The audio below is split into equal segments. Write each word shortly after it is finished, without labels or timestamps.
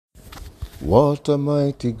What a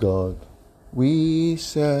mighty God we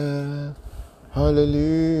serve.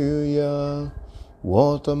 Hallelujah.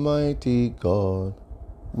 What a mighty God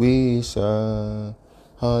we serve.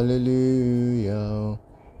 Hallelujah.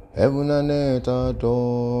 Heaven and earth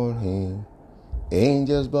adore him.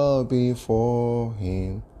 Angels bow before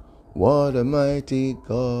him. What a mighty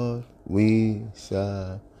God we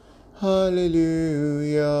serve.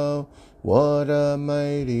 Hallelujah. What a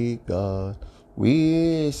mighty God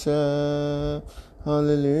we serve.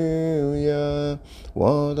 Hallelujah.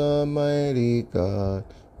 What a mighty God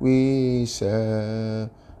we serve.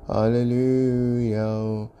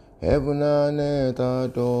 Hallelujah. Heaven and earth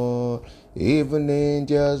adore. Even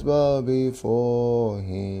angels bow before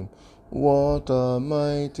him. What a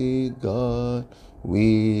mighty God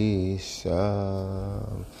we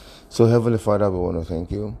serve. So, Heavenly Father, we want to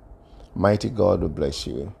thank you. Mighty God, we bless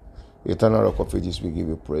you. Eternal Rock of Ages, we give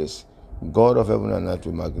you praise. God of heaven and earth,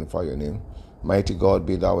 we magnify your name. Mighty God,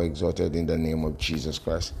 be thou exalted in the name of Jesus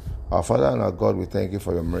Christ. Our Father and our God, we thank you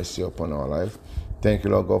for your mercy upon our life. Thank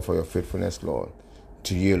you, Lord God, for your faithfulness, Lord.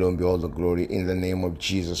 To you alone be all the glory in the name of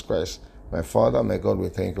Jesus Christ. My Father, my God, we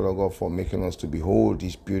thank you, Lord God, for making us to behold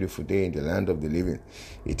this beautiful day in the land of the living.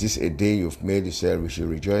 It is a day you've made, you said we should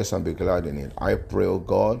rejoice and be glad in it. I pray, O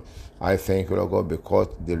God, I thank you, Lord God, because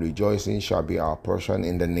the rejoicing shall be our portion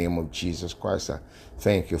in the name of Jesus Christ.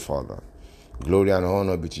 Thank you, Father. Glory and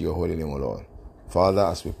honor be to your holy name, O Lord. Father,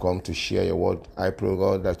 as we come to share your word, I pray,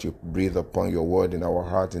 God, that you breathe upon your word in our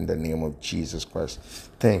heart in the name of Jesus Christ.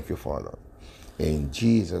 Thank you, Father. In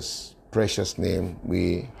Jesus' precious name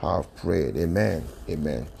we have prayed. Amen.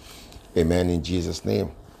 Amen. Amen in Jesus'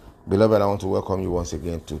 name. Beloved, I want to welcome you once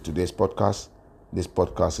again to today's podcast. This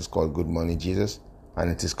podcast is called Good Morning Jesus,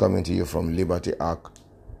 and it is coming to you from Liberty Ark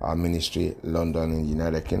Ministry, London in the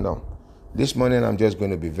United Kingdom. This morning I'm just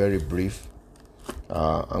going to be very brief.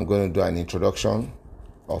 I'm going to do an introduction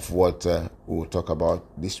of what we'll talk about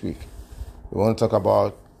this week. We want to talk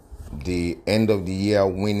about the end of the year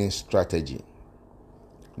winning strategy.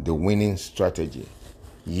 The winning strategy.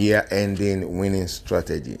 Year-ending winning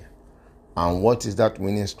strategy. And what is that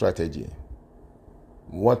winning strategy?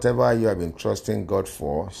 Whatever you have been trusting God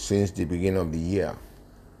for since the beginning of the year,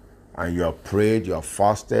 and you have prayed, you have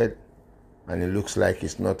fasted, and it looks like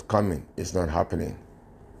it's not coming, it's not happening.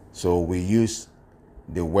 So we use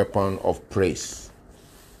the weapon of praise.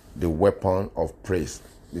 The weapon of praise.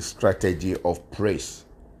 The strategy of praise.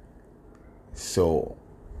 So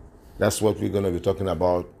that's what we're going to be talking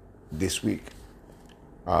about this week.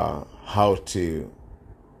 How to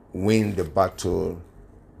win the battle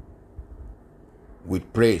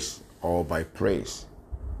with praise or by praise.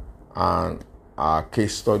 And our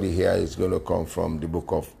case study here is going to come from the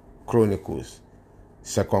book of Chronicles,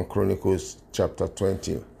 2 Chronicles chapter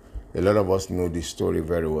 20. A lot of us know this story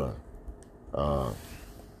very well.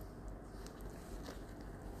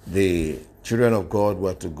 The children of God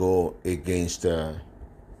were to go against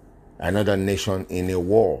another nation in a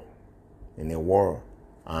war,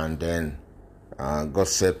 and then God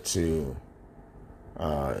said to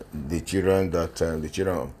the children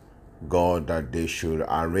of God that they should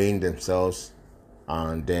arrange themselves,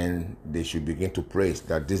 and then they should begin to praise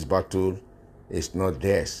that this battle is not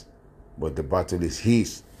theirs, but the battle is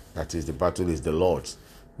His. That is, the battle is the Lord's,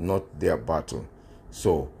 not their battle.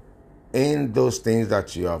 So, in those things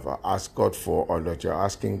that you have asked God for, or that you're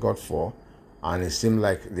asking God for, and it seems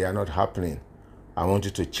like they are not happening, I want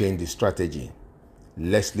you to change the strategy.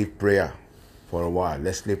 Let's leave prayer for a while.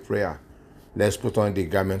 Let's leave prayer. Let's put on the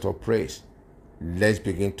garment of praise. Let's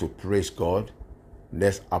begin to praise God.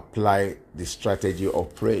 Let's apply the strategy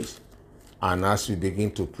of praise. And as we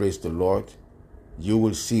begin to praise the Lord, you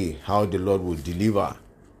will see how the Lord will deliver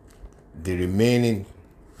the remaining,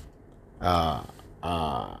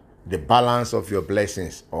 the balance of your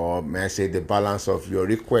blessings, or may I say the balance of your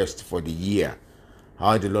request for the year.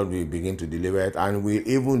 How the Lord will begin to deliver it, and will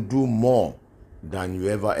even do more than you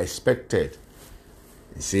ever expected.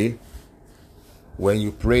 You see, when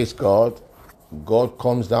you praise God, God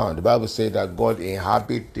comes down. The Bible says that God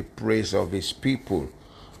inhabits the praise of His people.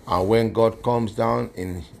 And when God comes down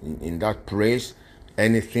in that praise,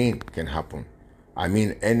 anything can happen. I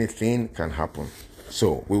mean, anything can happen.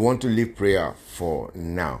 So we want to leave prayer for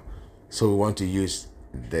now. So we want to use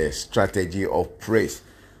the strategy of praise.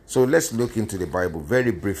 So let's look into the Bible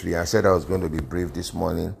very briefly. I said I was going to be brief this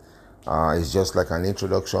morning. It's just like an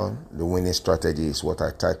introduction. The winning strategy is what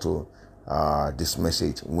I titled this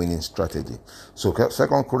message, winning strategy. So 2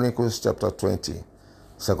 Chronicles chapter 20.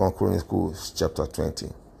 2 Chronicles chapter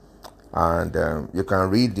 20. And you can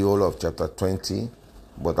read the whole of chapter 20,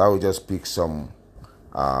 but I will just pick some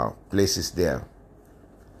places there.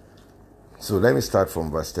 So let me start from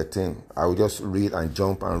verse 13. I will just read and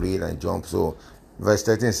jump and read and jump. So verse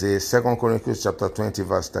 13 says, 2 Chronicles chapter 20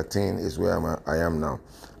 verse 13 is where I am now.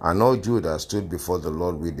 And all Judah stood before the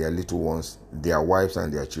Lord with their little ones, their wives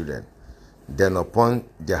and their children. Then upon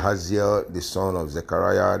Jahaziel, the son of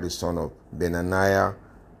Zechariah, the son of Benaniah,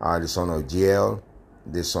 the son of Jeiel,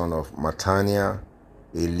 the son of Mattaniah,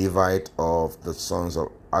 a Levite of the sons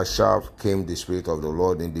of Asaph, came the Spirit of the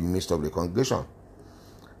Lord in the midst of the congregation.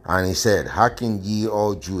 And he said, Hearken ye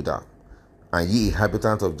all Judah, and ye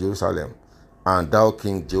inhabitants of Jerusalem, and thou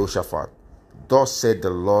King Jehoshaphat. Thus said the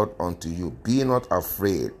Lord unto you, Be not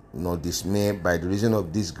afraid, nor dismayed by the reason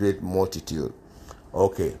of this great multitude.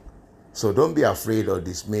 Okay, so don't be afraid or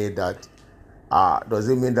dismayed that, does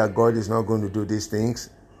it mean that God is not going to do these things?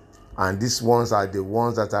 And these ones are the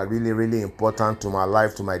ones that are really, really important to my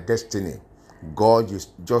life, to my destiny. God, you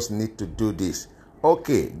just need to do this.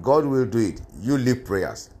 Okay, God will do it. You leave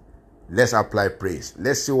prayers. Let's apply praise.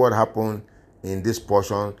 Let's see what happened in this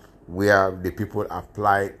portion where the people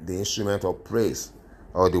apply the instrument of praise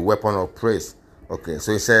or the weapon of praise. Okay,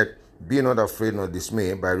 so he said, Be not afraid nor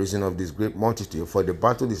dismayed by reason of this great multitude, for the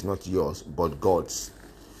battle is not yours, but God's.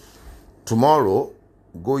 Tomorrow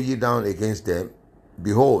go ye down against them.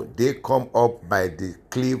 Behold, they come up by the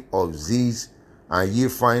cliff of Ziz, and ye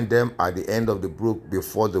find them at the end of the brook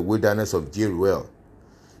before the wilderness of Jeruel.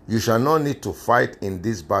 You shall not need to fight in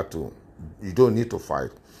this battle. You don't need to fight.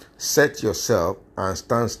 Set yourself and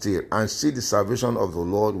stand still, and see the salvation of the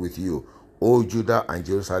Lord with you, O Judah and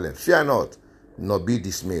Jerusalem. Fear not, nor be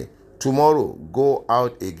dismayed. Tomorrow go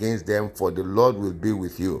out against them, for the Lord will be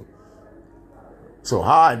with you. So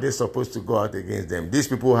how are they supposed to go out against them? These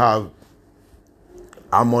people have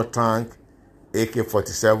armor tank,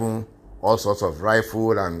 AK-47, all sorts of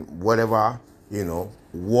rifle and whatever,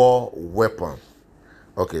 war weapon.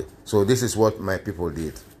 Okay, so this is what my people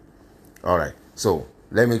did. All right, so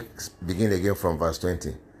let me begin again from verse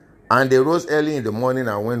 20. And they rose early in the morning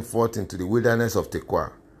and went forth into the wilderness of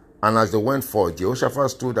Tekoa. And as they went forth,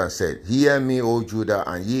 Jehoshaphat stood and said, Hear me, O Judah,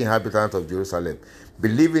 and ye inhabitants of Jerusalem.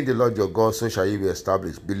 Believe in the Lord your God, so shall ye be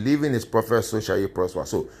established. Believe in his prophets, so shall ye prosper.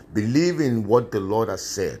 So believe in what the Lord has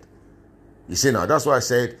said. You see now, that's why I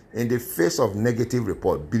said, in the face of negative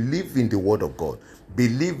report, believe in the word of God.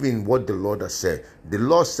 Believe in what the Lord has said. The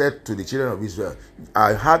Lord said to the children of Israel,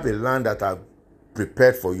 I have a land that I've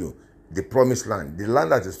prepared for you, the promised land, the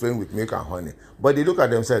land that is flowing with milk and honey. But they look at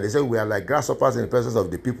themselves, they say, we are like grasshoppers in the presence of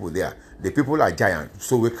the people there. The people are giants,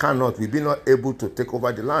 so we'll be not able to take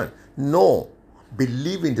over the land. No,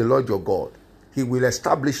 believe in the Lord your God. He will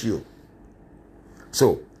establish you.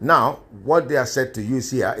 So now, what they are said to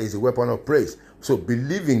use here is a weapon of praise. So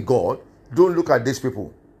believe in God. Don't look at these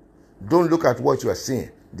people. Don't look at what you are seeing,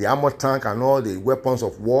 the armor tank and all the weapons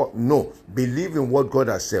of war. No, believe in what God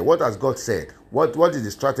has said. What has God said? What is the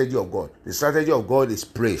strategy of God? The strategy of God is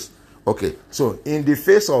praise. Okay, so in the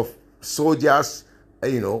face of soldiers,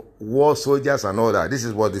 war soldiers and all that, this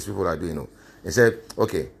is what these people are doing. He said,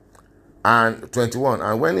 okay, and 21,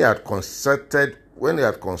 and when he had consulted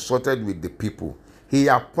with the people, he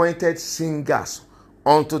appointed singers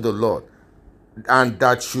unto the Lord, and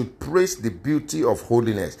that should praise the beauty of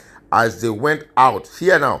holiness as they went out.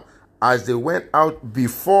 Here now, as they went out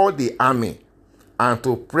before the army, and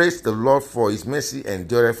to praise the Lord for his mercy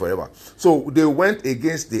endureth forever. So they went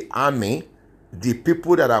against the army, the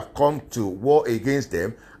people that have come to war against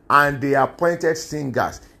them, and they appointed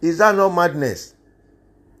singers. Is that not madness?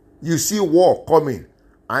 You see war coming,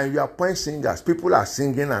 and you appoint singers. People are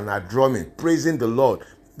singing and are drumming, praising the Lord,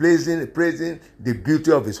 praising the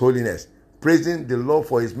beauty of his holiness, praising the Lord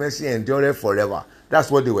for his mercy endureth forever. That's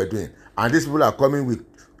what they were doing. And these people are coming with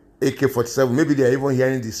AK-47. Maybe they are even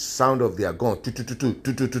hearing the sound of their gun,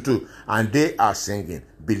 and they are singing,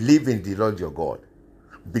 believe in the Lord your God.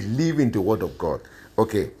 Believe in the word of God.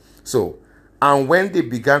 Okay, so, and when they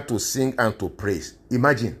began to sing and to praise,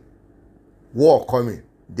 imagine, war coming,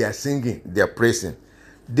 they are singing, they are praising.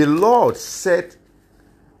 The Lord set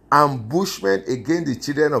ambushment against the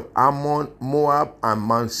children of Ammon, Moab, and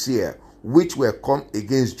Mount Seir, which were come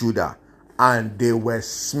against Judah, and they were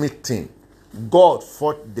smitten. God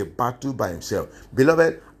fought the battle by himself.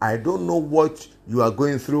 Beloved, I don't know what you are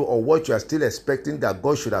going through or what you are still expecting that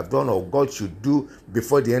God should have done or God should do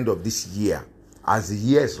before the end of this year. As the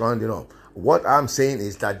year is rounding up, what I'm saying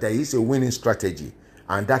is that there is a winning strategy,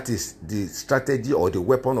 and that is the strategy or the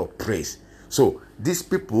weapon of praise. So these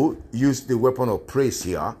people use the weapon of praise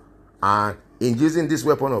here, and in using this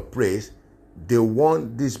weapon of praise, they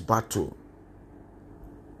won this battle.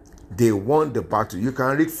 They won the battle. You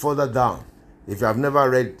can read further down. If you have never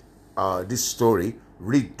read this story,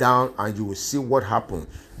 read down and you will see what happened.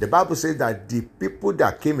 The Bible says that the people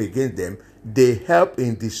that came against them, they helped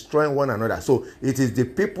in destroying one another. So it is the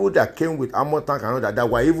people that came with armor tank and all that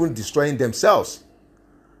were even destroying themselves.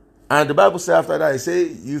 And the Bible says after that, it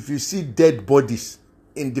says, if you see dead bodies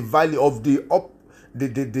in the valley of the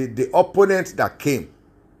opponent that came,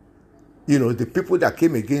 the people that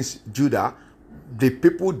came against Judah, the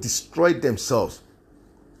people destroyed themselves.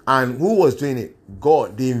 And who was doing it?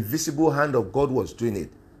 God. The invisible hand of God was doing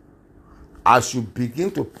it. As you begin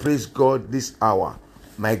to praise God this hour,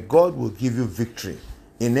 my God will give you victory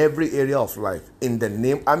in every area of life. In the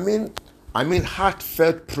name, I mean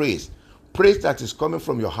heartfelt praise. Praise that is coming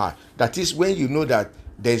from your heart. That is when you know that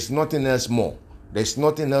there's nothing else more. There's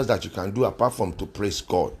nothing else that you can do apart from to praise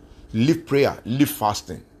God. Leave prayer, leave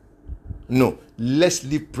fasting. No, let's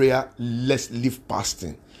leave prayer, let's leave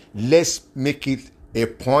fasting. Let's make it a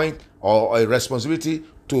point or a responsibility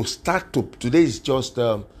to start to, today is just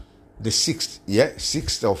the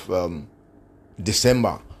 6th of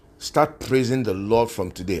December. Start praising the Lord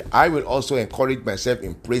from today. I will also encourage myself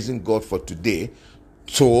in praising God for today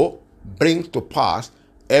to bring to pass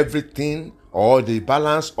everything or the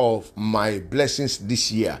balance of my blessings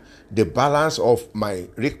this year, the balance of my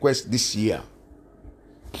requests this year.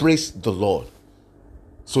 Praise the Lord.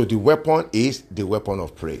 So the weapon is the weapon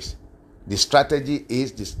of praise. The strategy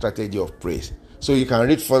is the strategy of praise. So you can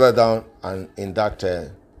read further down and in that 2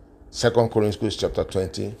 Corinthians chapter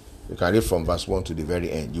 20, you can read from verse 1 to the very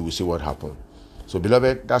end. You will see what happened. So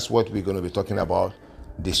beloved, that's what we're going to be talking about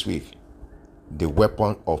this week. The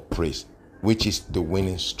weapon of praise, which is the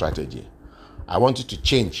winning strategy. I want you to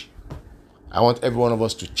change. I want every one of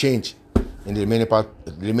us to change in the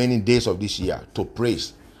remaining days of this year to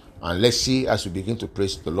praise. And let's see as we begin to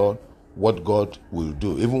praise the Lord what God will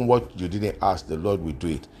do. Even what you didn't ask, the Lord will do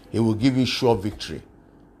it. He will give you sure victory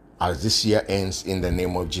as this year ends in the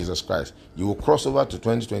name of Jesus Christ. You will cross over to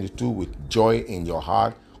 2022 with joy in your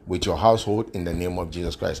heart, with your household in the name of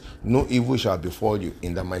Jesus Christ. No evil shall befall you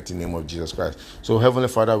in the mighty name of Jesus Christ. So Heavenly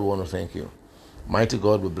Father, we want to thank you. Mighty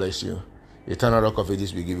God, we bless you. Eternal Rock of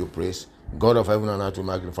Ages, we give you praise. God of heaven and earth, we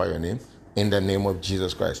magnify your name in the name of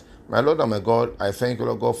Jesus Christ. My Lord and my God, I thank you,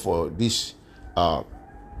 Lord God, for this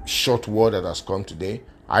short word that has come today.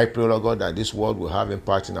 I pray, Lord God, that this word will have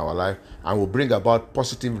impact in our life and will bring about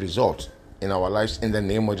positive results in our lives in the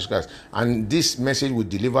name of Jesus Christ. And this message will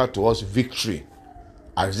deliver to us victory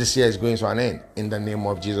as this year is going to an end in the name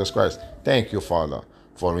of Jesus Christ. Thank you, Father,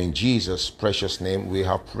 for in Jesus' precious name we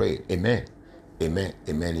have prayed. Amen. Amen.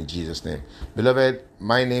 Amen in Jesus' name. Beloved,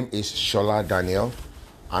 my name is Shola Daniel.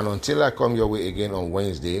 And until I come your way again on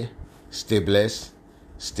Wednesday, stay blessed,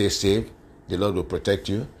 stay safe. The Lord will protect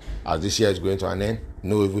you. As this year is going to an end,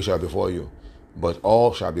 no evil shall befall you, but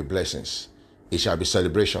all shall be blessings. It shall be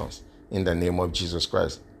celebrations in the name of Jesus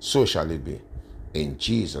Christ. So shall it be. In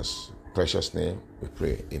Jesus' precious name we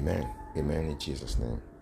pray. Amen. Amen in Jesus' name.